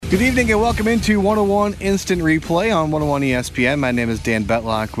Good evening and welcome into 101 Instant Replay on 101 ESPN. My name is Dan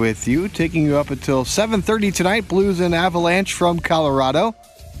Betlock with you, taking you up until 7:30 tonight. Blues and Avalanche from Colorado.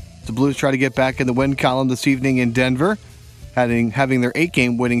 The Blues try to get back in the win column this evening in Denver, having their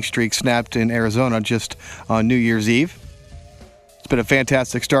 8-game winning streak snapped in Arizona just on New Year's Eve. It's been a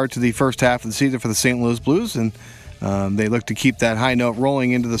fantastic start to the first half of the season for the St. Louis Blues, and they look to keep that high note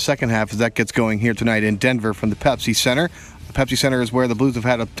rolling into the second half as that gets going here tonight in Denver from the Pepsi Center. The Pepsi Center is where the Blues have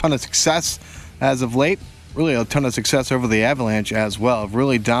had a ton of success as of late. Really a ton of success over the Avalanche as well. Have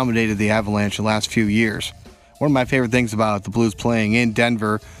really dominated the Avalanche the last few years. One of my favorite things about the Blues playing in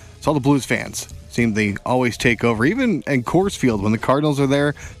Denver is all the Blues fans seem they always take over. Even in Coors Field, when the Cardinals are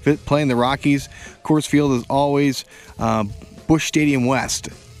there playing the Rockies, Coors Field is always Busch Stadium West.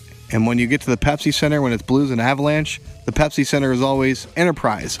 And when you get to the Pepsi Center, when it's Blues and Avalanche, the Pepsi Center is always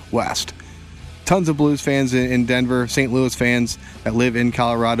Enterprise West. Tons of Blues fans in Denver, St. Louis fans that live in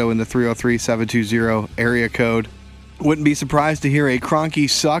Colorado in the 303-720 area code. Wouldn't be surprised to hear a Kroenke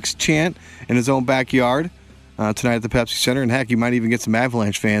sucks chant in his own backyard tonight at the Pepsi Center. And heck, you might even get some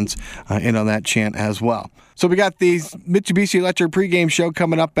Avalanche fans in on that chant as well. So we got the Mitsubishi Electric pregame show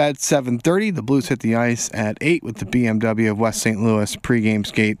coming up at 7:30. The Blues hit the ice at 8 with the BMW of West St. Louis pregame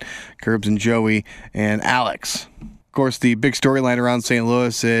skate. Kerbs and Joey and Alex. Of course, the big storyline around St.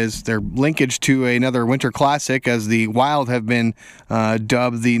 Louis is their linkage to another Winter Classic, as the Wild have been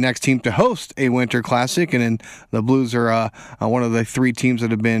dubbed the next team to host a Winter Classic, and then the Blues are one of the three teams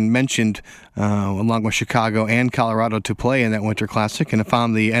that have been mentioned, along with Chicago and Colorado, to play in that Winter Classic. And if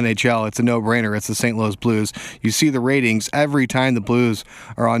I'm the NHL, it's a no-brainer. It's the St. Louis Blues. You see the ratings every time the Blues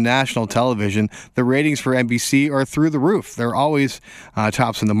are on national television. The ratings for NBC are through the roof. They're always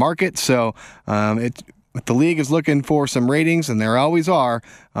tops in the market, so if the league is looking for some ratings, and there always are,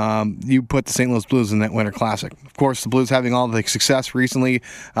 you put the St. Louis Blues in that Winter Classic. Of course, the Blues having all the success recently.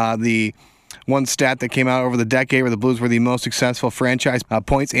 The one stat that came out over the decade where the Blues were the most successful franchise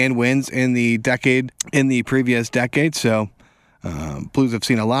points and wins in the previous decade. So Blues have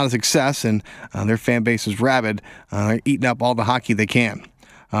seen a lot of success, and their fan base is rabid, eating up all the hockey they can.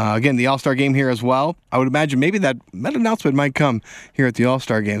 Again, the All-Star game here as well. I would imagine maybe that announcement might come here at the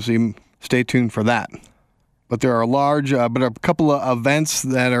All-Star game, so you stay tuned for that. But there are a couple of events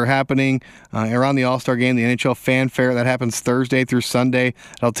that are happening around the All-Star Game. The NHL Fan Fair that happens Thursday through Sunday.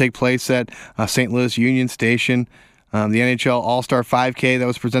 That'll take place at St. Louis Union Station. The NHL All-Star 5K that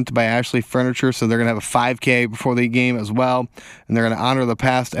was presented by Ashley Furniture, so they're going to have a 5K before the game as well. And they're going to honor the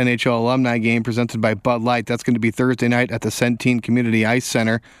past NHL alumni game presented by Bud Light. That's going to be Thursday night at the Centene Community Ice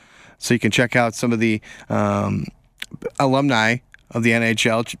Center. So you can check out some of the alumni of the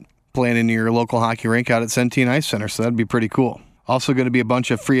NHL playing in your local hockey rink out at Centene Ice Center, so that'd be pretty cool. Also going to be a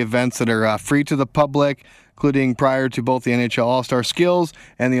bunch of free events that are free to the public, including prior to both the NHL All-Star Skills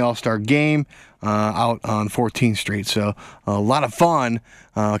and the All-Star Game out on 14th Street. So a lot of fun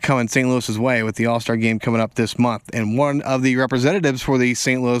coming St. Louis's way with the All-Star Game coming up this month. And one of the representatives for the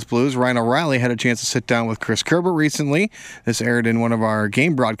St. Louis Blues, Ryan O'Reilly, had a chance to sit down with Chris Kerbs recently. This aired in one of our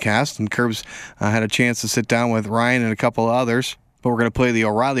game broadcasts, and Kerbs had a chance to sit down with Ryan and a couple of others. But we're going to play the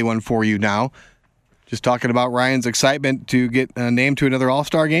O'Reilly one for you now. Just talking about Ryan's excitement to get named to another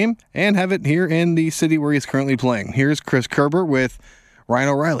All-Star game and have it here in the city where he's currently playing. Here's Chris Kerbs with Ryan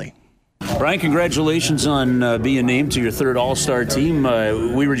O'Reilly. Brian, congratulations on being named to your third All-Star team.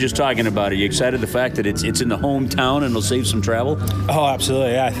 We were just talking about it. You excited the fact that it's in the hometown and it'll save some travel? Oh,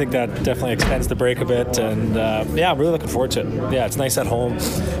 absolutely. Yeah, I think that definitely extends the break a bit. And, I'm really looking forward to it. Yeah, it's nice at home,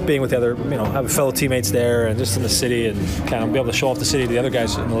 being with the other, having fellow teammates there and just in the city and kind of be able to show off the city to the other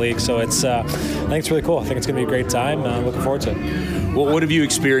guys in the league. So I think it's really cool. I think it's going to be a great time. I'm looking forward to it. Well, what have you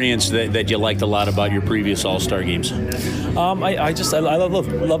experienced that you liked a lot about your previous All-Star games? I love playing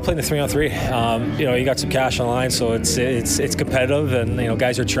the 3-on-3. You got some cash on the line, so it's competitive, and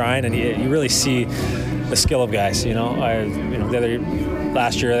guys are trying, and you really see the skill of guys.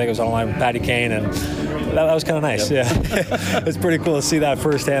 Last year I think I was on the line with Patty Kane, and that was kind of nice. Yep. Yeah, it's pretty cool to see that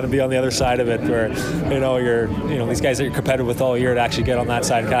firsthand and be on the other side of it, where you're these guys that you're competitive with all year to actually get on that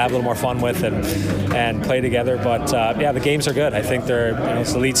side and kind of have a little more fun with and play together. But the games are good. I think they're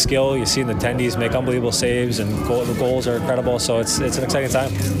it's elite skill. You see the attendees make unbelievable saves, and the goals are incredible. So it's an exciting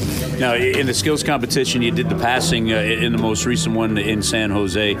time. Now, in the skills competition, you did the passing in the most recent one in San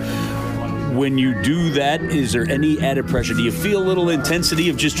Jose. When you do that, is there any added pressure? Do you feel a little intensity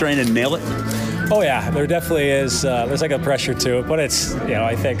of just trying to nail it? Oh yeah, there definitely is. There's like a pressure to it, but it's,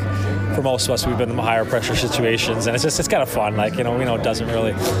 I think for most of us, we've been in higher pressure situations, and it's kind of fun. Like, we know it doesn't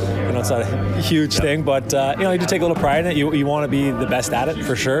really, it's not a huge thing, but you do take a little pride in it. You want to be the best at it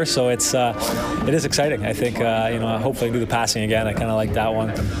for sure. So it is exciting. I think hopefully do the passing again. I kind of like that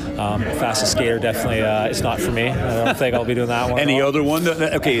one. Fastest skater definitely it's not for me. I don't think I'll be doing that one. Any other one?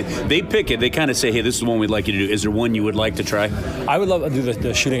 Okay, they pick it. They kind of say, hey, this is the one we'd like you to do. Is there one you would like to try? I would love to do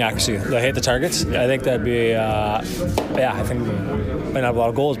the shooting accuracy. Hit the targets. I think that'd be, I think might not have a lot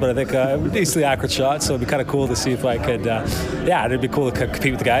of goals, but I think a decently accurate shot. So it'd be kind of cool to see if I could, it'd be cool to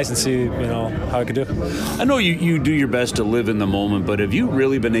compete with the guys and see, how I could do. I know you do your best to live in the moment, but have you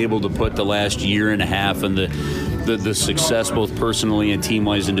really been able to put the last year and a half and the success both personally and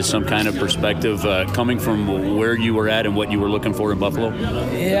team-wise into some kind of perspective coming from where you were at and what you were looking for in Buffalo?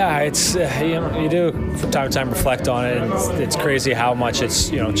 Yeah, it's you do from time to time reflect on it, and it's crazy how much it's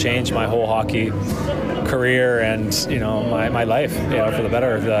changed my whole hockey career and my life for the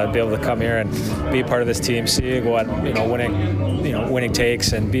better. To be able to come here and be a part of this team, seeing what winning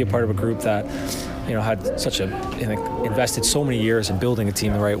takes, and be a part of a group that had such invested so many years in building a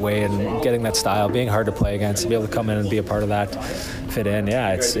team the right way and getting that style, being hard to play against, to be able to come in and be a part of that, fit in.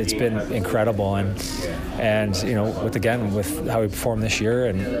 Yeah, it's been incredible, and with how we performed this year,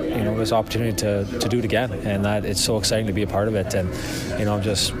 and this opportunity to do it again, and that it's so exciting to be a part of it, and I'm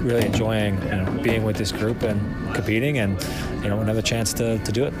just really enjoying being with this group and competing, and another chance to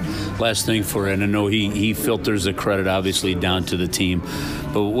do it. Last thing for it, and I know he filters the credit obviously down to the team,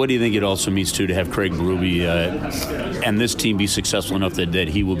 but what do you think it also means to have Craig Berube and this team be successful enough that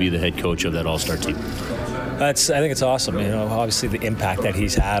he will be the head coach of that All-Star team? I think it's awesome. Obviously the impact that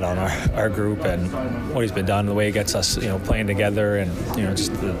he's had on our group and what he's been done, the way he gets us, playing together, and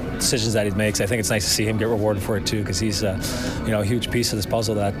just the decisions that he makes. I think it's nice to see him get rewarded for it too, because he's a huge piece of this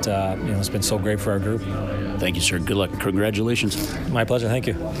puzzle that has been so great for our group. Thank you, sir. Good luck. Congratulations. My pleasure. Thank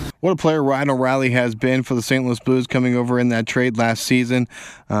you. What a player Ryan O'Reilly has been for the St. Louis Blues, coming over in that trade last season.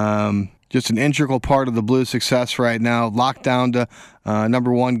 Just an integral part of the Blues' success right now. Locked down to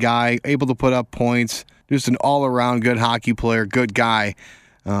number one guy, able to put up points. Just an all-around good hockey player, good guy.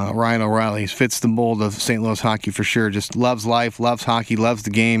 Ryan O'Reilly fits the mold of St. Louis hockey for sure. Just loves life, loves hockey, loves the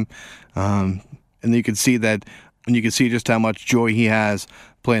game. And you can see that, and you can see just how much joy he has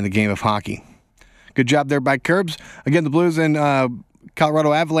playing the game of hockey. Good job there by Kerbs. Again, the Blues and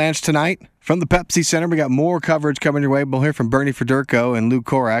Colorado Avalanche tonight. From the Pepsi Center, we got more coverage coming your way. We'll hear from Bernie Federko and Lou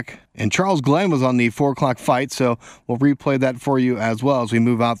Korak. And Charles Glenn was on the 4 o'clock fight, so we'll replay that for you as well as we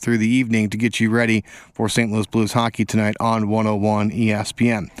move out through the evening to get you ready for St. Louis Blues hockey tonight on 101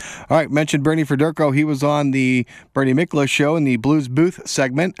 ESPN. All right, mentioned Bernie Federko. He was on the Bernie Miklasz show in the Blues Booth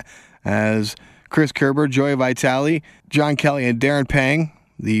segment as Chris Kerber, Joey Vitale, John Kelly, and Darren Pang,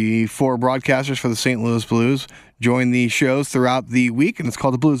 the 4 broadcasters for the St. Louis Blues, join the shows throughout the week, and it's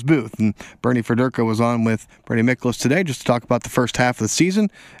called the Blues Booth. And Bernie Federko was on with Bernie Miklasz today just to talk about the first half of the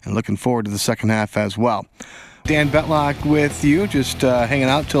season and looking forward to the second half as well. Dan Betlock with you, just hanging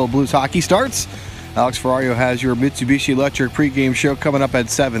out till Blues hockey starts. Alex Ferrario has your Mitsubishi Electric pregame show coming up at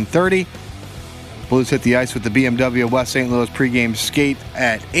 7:30. Blues hit the ice with the BMW West St. Louis pregame skate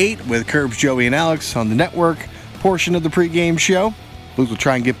at 8 with Kerbs, Joey, and Alex on the network portion of the pregame show. Blues will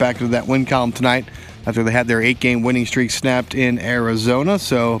try and get back into that win column tonight after they had their 8-game winning streak snapped in Arizona.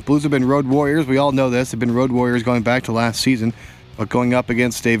 So Blues have been road warriors. We all know this. They've been road warriors going back to last season, but going up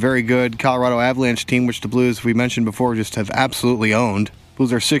against a very good Colorado Avalanche team, which the Blues, we mentioned before, just have absolutely owned.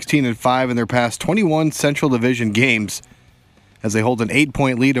 Blues are 16-5 in their past 21 Central Division games as they hold an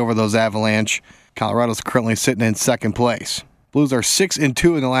 8-point lead over those Avalanche. Colorado's currently sitting in second place. Blues are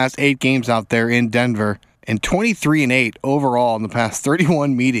 6-2 in the last 8 games out there in Denver and 23-8 overall in the past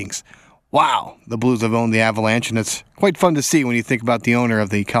 31 meetings. Wow, the Blues have owned the Avalanche, and it's quite fun to see when you think about the owner of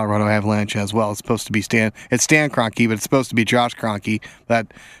the Colorado Avalanche as well. It's supposed to be Stan Kroenke, but it's supposed to be Josh Kroenke.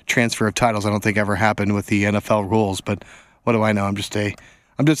 That transfer of titles I don't think ever happened with the NFL rules, but what do I know? I'm just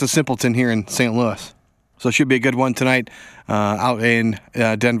a simpleton here in St. Louis. So it should be a good one tonight out in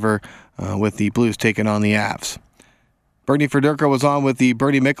Denver with the Blues taking on the Avs. Bernie Federko was on with the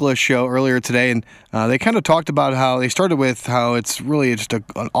Bernie Miklasz show earlier today, and they kind of talked about how they started with how it's really just an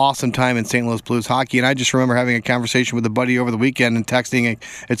awesome time in St. Louis Blues hockey. And I just remember having a conversation with a buddy over the weekend and texting,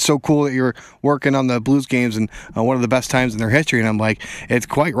 it's so cool that you're working on the Blues games and one of the best times in their history. And I'm like, it's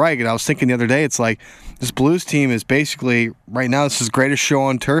quite right. And I was thinking the other day, it's like this Blues team is basically, right now, this is greatest show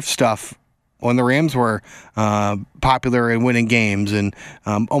on turf stuff when the Rams were popular and winning games and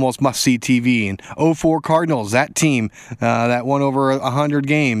almost must-see TV. And 04 Cardinals, that team that won over 100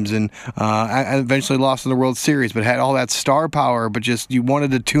 games and eventually lost in the World Series, but had all that star power, but just you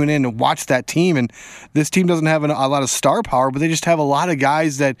wanted to tune in and watch that team. And this team doesn't have a lot of star power, but they just have a lot of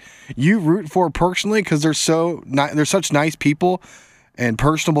guys that you root for personally because they're such nice people and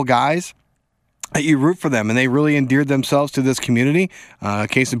personable guys that you root for them, and they really endeared themselves to this community.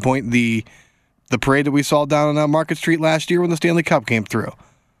 Case in point, the parade that we saw down on Market Street last year when the Stanley Cup came through.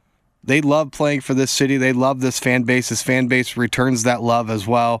 They love playing for this city. They love this fan base. This fan base returns that love as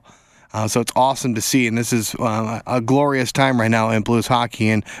well. So it's awesome to see, and this is a glorious time right now in Blues hockey.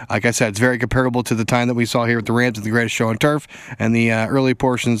 And like I said, it's very comparable to the time that we saw here with the Rams at the Greatest Show on Turf and the early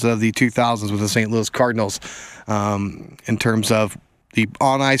portions of the 2000s with the St. Louis Cardinals in terms of the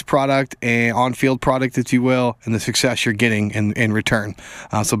on-ice product and on-field product, if you will, and the success you're getting in return.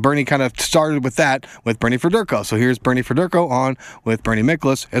 So Bernie kind of started with that with Bernie Federko. So here's Bernie Federko on with Bernie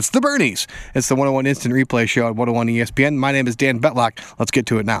Miklasz. It's the Bernies. It's the 101 Instant Replay Show at 101 ESPN. My name is Dan Betlock. Let's get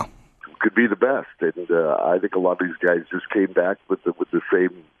to it now. Could be the best, and I think a lot of these guys just came back with the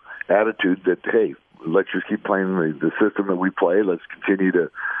same attitude that, hey, let's just keep playing the system that we play. Let's continue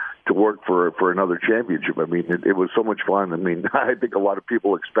to work for another championship. I mean, it was so much fun. I mean, I think a lot of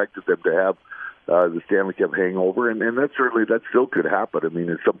people expected them to have the Stanley Cup hangover, and that still could happen. I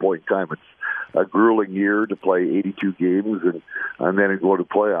mean, at some point in time, it's a grueling year to play 82 games and then go to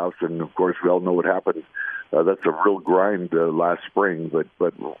playoffs, and of course we all know what happened. That's a real grind last spring,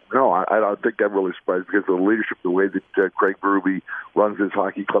 but no, I don't think I'm really surprised because of the leadership, the way that Craig Berube runs his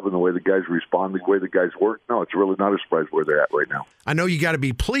hockey club and the way the guys respond, the way the guys work. No, it's really not a surprise where they're at right now. I know you got to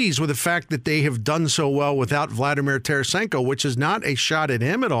be pleased with the fact that they have done so well without Vladimir Tarasenko, which is not a shot at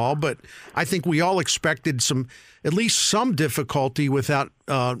him at all, but I think we all expected at least some difficulty without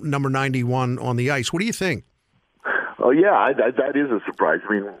number 91 on the ice. What do you think? Oh, yeah, that is a surprise.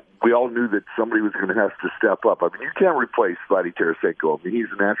 I mean, we all knew that somebody was going to have to step up. I mean, you can't replace Vladimir Tarasenko. I mean, he's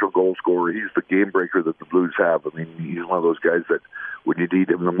a natural goal scorer. He's the game breaker that the Blues have. I mean, he's one of those guys that when you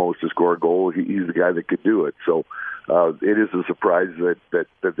need him the most to score a goal, he's the guy that could do it. So it is a surprise that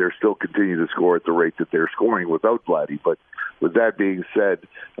they're still continuing to score at the rate that they're scoring without Vladdy. But with that being said,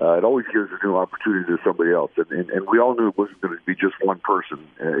 it always gives a new opportunity to somebody else. And we all knew it wasn't going to be just one person.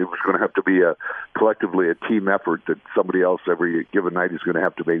 It was going to have to be collectively a team effort that somebody else every given night is going to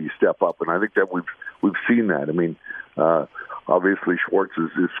have to maybe step up. And I think that we've seen that. I mean, obviously Schwartz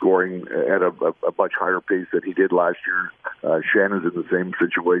is scoring at a much higher pace than he did last year. Shannon's in the same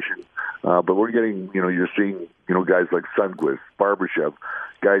situation. But we're getting, you're seeing, guys like Sundqvist, Barbashev,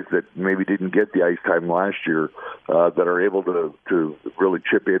 guys that maybe didn't get the ice time last year that are able to really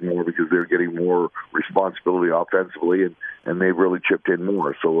chip in more because they're getting more responsibility offensively, and they've really chipped in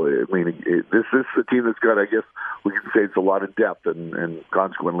more. So, I mean, this is a team that's got, I guess, we can say it's a lot of depth, and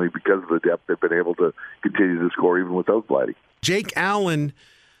consequently, because of the depth, they've been able to continue to score even without Vladdy. Jake Allen,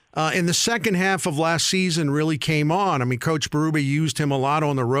 in the second half of last season, really came on. I mean, Coach Berube used him a lot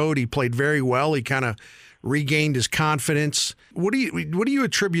on the road. He played very well. He kind of regained his confidence. What do you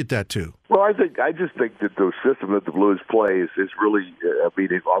attribute that to? Well, I just think that the system that the Blues play is really. I mean,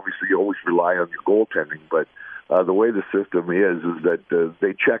 obviously you always rely on your goaltending, but the way the system is that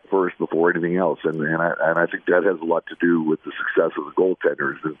they check first before anything else, and I think that has a lot to do with the success of the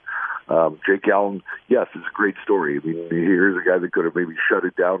goaltenders. And Jake Allen, yes, it's a gre's story. I mean, here's a guy that could have maybe shut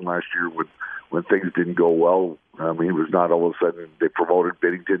it down last year when things didn't go well. I mean, he was not all of a sudden they promoted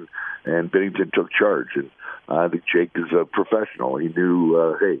Binnington, and Binnington took charge. And I think Jake is a professional. He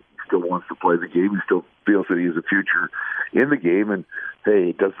knew, hey, he still wants to play the game. He still feels that he has a future in the game. And, hey,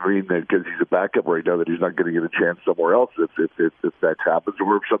 it doesn't mean that because he's a backup right now that he's not going to get a chance somewhere else if that happens.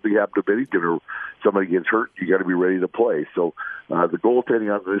 Or if something happened to Binnington or somebody gets hurt, you got to be ready to play. So the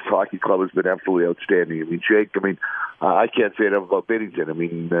goaltending on this hockey club has been absolutely outstanding. I mean, Jake, I can't say enough about Binnington. I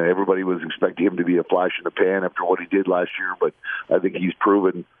mean, everybody was expecting him to be a flash in the pan after what he did last year, but I think he's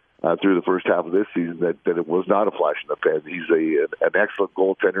proven through the first half of this season that it was not a flash in the pan. He's an excellent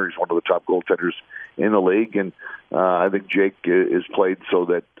goaltender. He's one of the top goaltenders in the league, and I think Jake is played so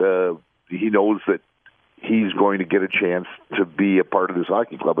that he knows that he's going to get a chance to be a part of this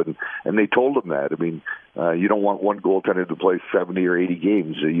hockey club, and they told him that. I mean, you don't want one goaltender to play 70 or 80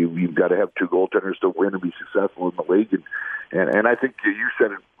 games. You've got to have two goaltenders to win and be successful in the league, and I think you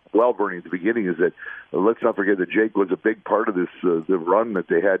said it well, Bernie, at the beginning, is that let's not forget that Jake was a big part of this the run that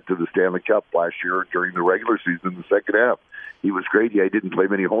they had to the Stanley Cup last year during the regular season in the second half. he was great. Yeah, he didn't play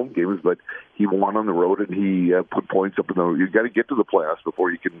many home games, but he won on the road, and he put points up in the. You got to get to the playoffs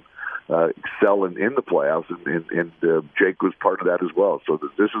before you can excel in the playoffs, and Jake was part of that as well. So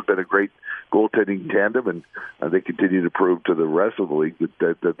this has been a great goaltending tandem, and they continue to prove to the rest of the league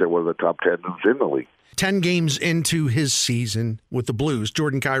that they're one of the top tandems in the league. 10 games into his season with the Blues,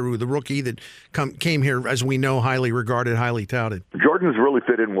 Jordan Kyrou, the rookie that came here, as we know, highly regarded, highly touted. Jordan's really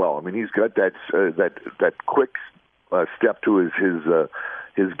fit in well. I mean, he's got that quick step to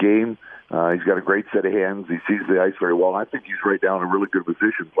his game. He's got a great set of hands. He sees the ice very well. I think he's right now in a really good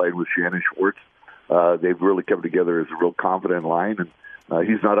position playing with Shannon Schwartz. They've really come together as a real confident line, and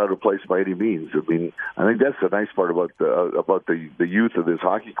he's not out of place by any means. I mean, I think that's the nice part about the youth of this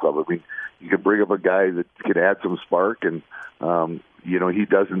hockey club. I mean, you can bring up a guy that can add some spark, and he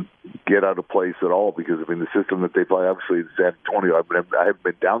doesn't get out of place at all because I mean the system that they play. Obviously, in San Antonio. I haven't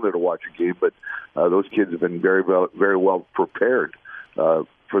been down there to watch a game, but those kids have been very well prepared for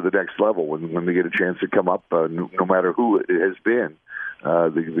the next level when they get a chance to come up. No matter who it has been,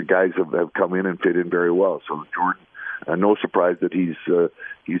 the guys have come in and fit in very well. So Jordan. No surprise that he's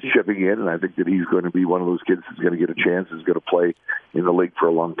chipping in, and I think that he's going to be one of those kids that's going to get a chance, is going to play in the league for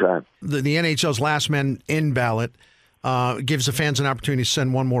a long time. The NHL's last man in ballot gives the fans an opportunity to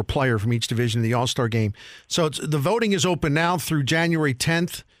send one more player from each division in the All-Star game. So the voting is open now through January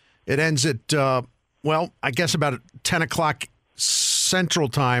 10th. It ends at, I guess about 10 o'clock Central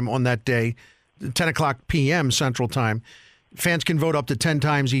Time on that day, 10 o'clock p.m. Central Time. Fans can vote up to 10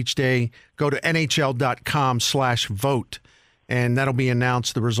 times each day. Go to nhl.com/vote, and that'll be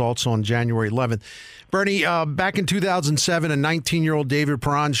announced, the results, on January 11th. Bernie, back in 2007, a 19-year-old David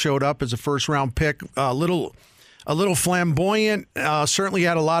Perron showed up as a first-round pick. A little flamboyant, certainly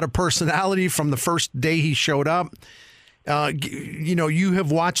had a lot of personality from the first day he showed up. You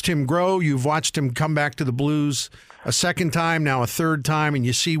have watched him grow. You've watched him come back to the Blues a second time, now a third time, and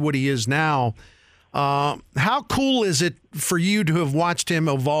you see what he is now. How cool is it for you to have watched him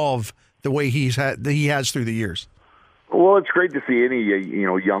evolve the way he has through the years? Well, it's great to see any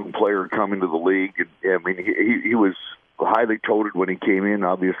young player come into the league. I mean, he was highly touted when he came in.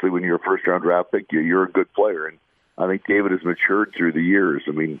 Obviously, when you're a first-round draft pick, you're a good player, and I think David has matured through the years.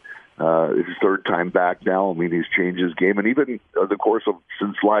 I mean, it's his third time back now. I mean, he's changed his game, and even the course of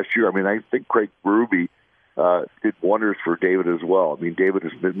since last year. I mean, I think Craig Berube did wonders for David as well. I mean, David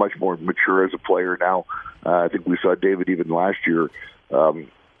has been much more mature as a player now. I think we saw David even last year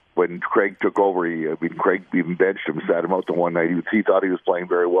when Craig took over. Craig even benched him, sat him out the one night. He thought he was playing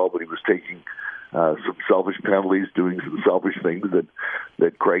very well, but he was taking some selfish penalties, doing some selfish things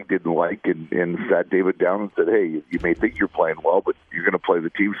that Craig didn't like, and sat David down and said, hey, you may think you're playing well, but you're going to play the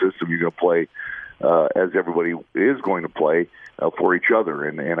team system. You're going to play as everybody is going to play for each other.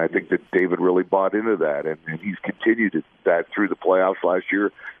 And I think that David really bought into that, and he's continued that through the playoffs last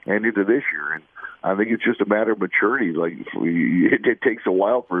year and into this year. And I think it's just a matter of maturity. Like it takes a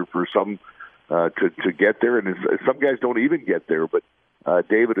while for some to get there, and some guys don't even get there. But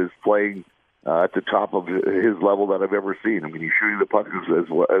David is playing at the top of his level that I've ever seen. I mean, he's shooting the puck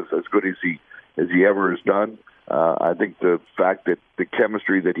as good as he ever has done. I think the fact that the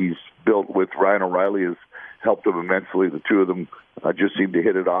chemistry that he's built with Ryan O'Reilly has helped him immensely. The two of them just seem to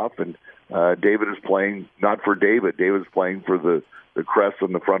hit it off, and David is playing not for David. David's playing for the crest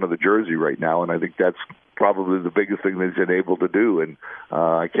on the front of the jersey right now, and I think that's probably the biggest thing that he's been able to do. And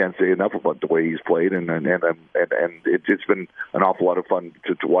I can't say enough about the way he's played, and it's been an awful lot of fun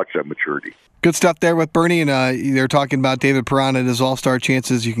to watch that maturity. Good stuff there with Bernie, and they're talking about David Perron and his All-Star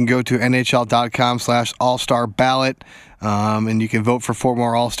chances. You can go to nhl.com/all-star ballot, and you can vote for 4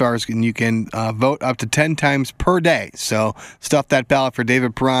 more All-Stars, and you can vote up to 10 times per day. So stuff that ballot for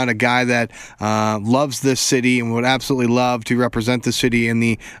David Perron, a guy that loves this city and would absolutely love to represent the city in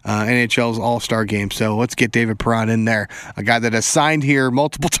the NHL's All-Star game. So let's get David Perron in there, a guy that has signed here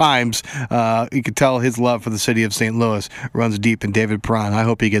multiple times. You can tell his love for the city of St. Louis runs deep in David Perron. I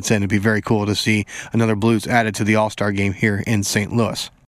hope he gets in. It'd be very cool to see another Blues added to the All-Star game here in St. Louis.